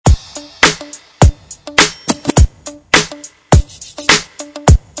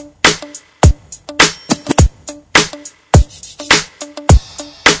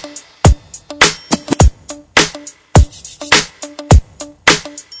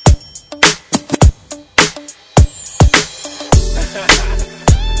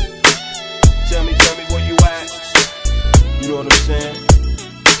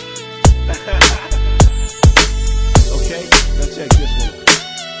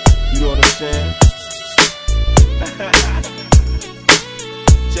saying?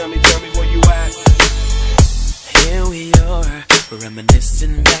 Tell me where you at. Here we are,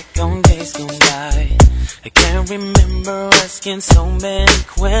 reminiscing back on days gone by. I can't remember asking so many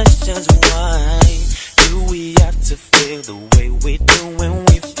questions. Why do we have to feel the way we do when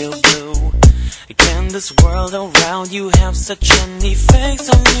we feel blue? Can this world around you have such an effect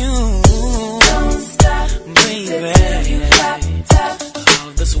on you? Don't stop, baby.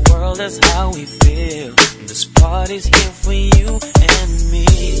 Oh, this world is how we feel. This party's here for you and me.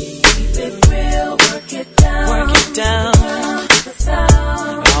 Keep it real, work it down. Work it down. The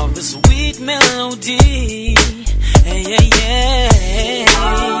sound. All the sweet melody. Hey, yeah, yeah.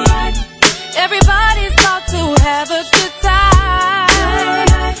 Alright. Everybody's about to have a good time.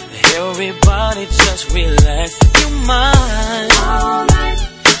 Everybody just relax your mind. Alright.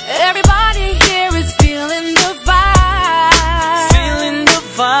 Everybody here is feeling the vibe. Feeling the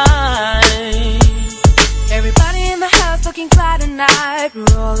vibe. Everybody in the house looking fly tonight.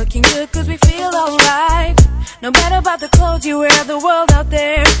 We're all looking good cause we feel alright. No matter about the clothes you wear, the world out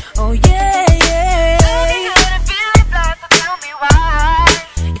there. Oh yeah, yeah. Feeling good and feeling fly, so tell me why.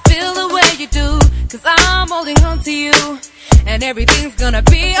 You feel the way you do, cause I'm holding on to you. And everything's gonna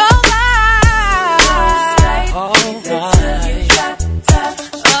be alright. Alright.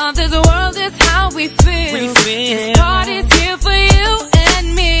 This world is how we feel. This party's here for you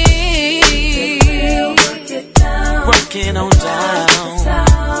and me. Working on down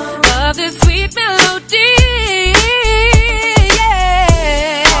of this sweet melody. Yeah.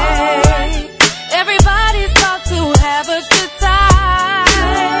 Everybody's about to have a good time.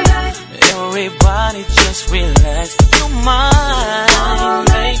 Everybody just relax your mind,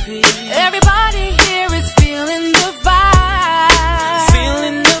 baby. Everybody here is feeling the vibe.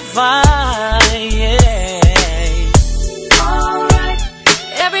 Feeling the vibe, yeah. Alright.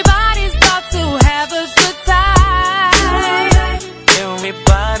 Everybody's about to have a good time.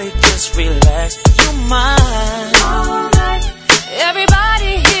 Everybody just relax your mind. Alright.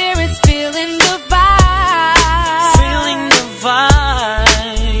 Everybody here is feeling the vibe. Feeling the vibe.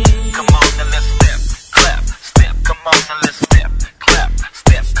 Come on now let's step, clap, step. Come on now let's step, clap,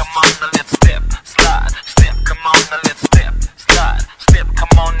 step. Come on now let's step, slide, step. Come on now let's step, slide, step.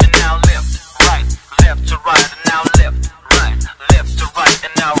 Come on and now left, right, left to right, and now left, right, left to right,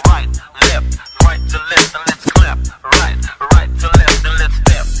 and now right, right to left, and let's clap, right to left, and let's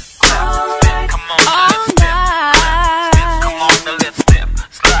step, clap, step. Come on now let's step, clap, step. Come on now let's step,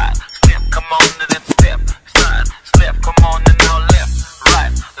 slide, step. Come on now let's step, slide, step. Come on and now left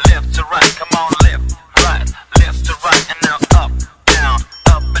to right. Come on left to right, and now up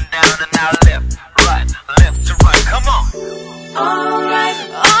and down, and now left to right. Come on. Alright,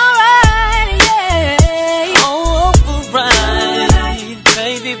 yeah. Oh, alright,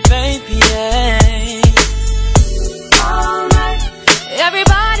 baby, yeah. Alright.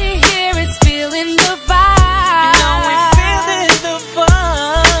 Everybody here is feeling the vibe. You know we feeling the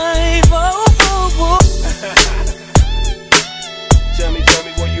vibe. Oh. Tell me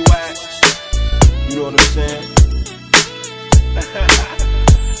where you at. You know what I'm saying?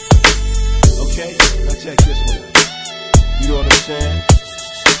 Okay, now check this one out. You know what I'm saying?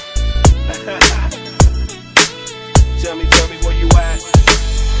 Tell me where you at.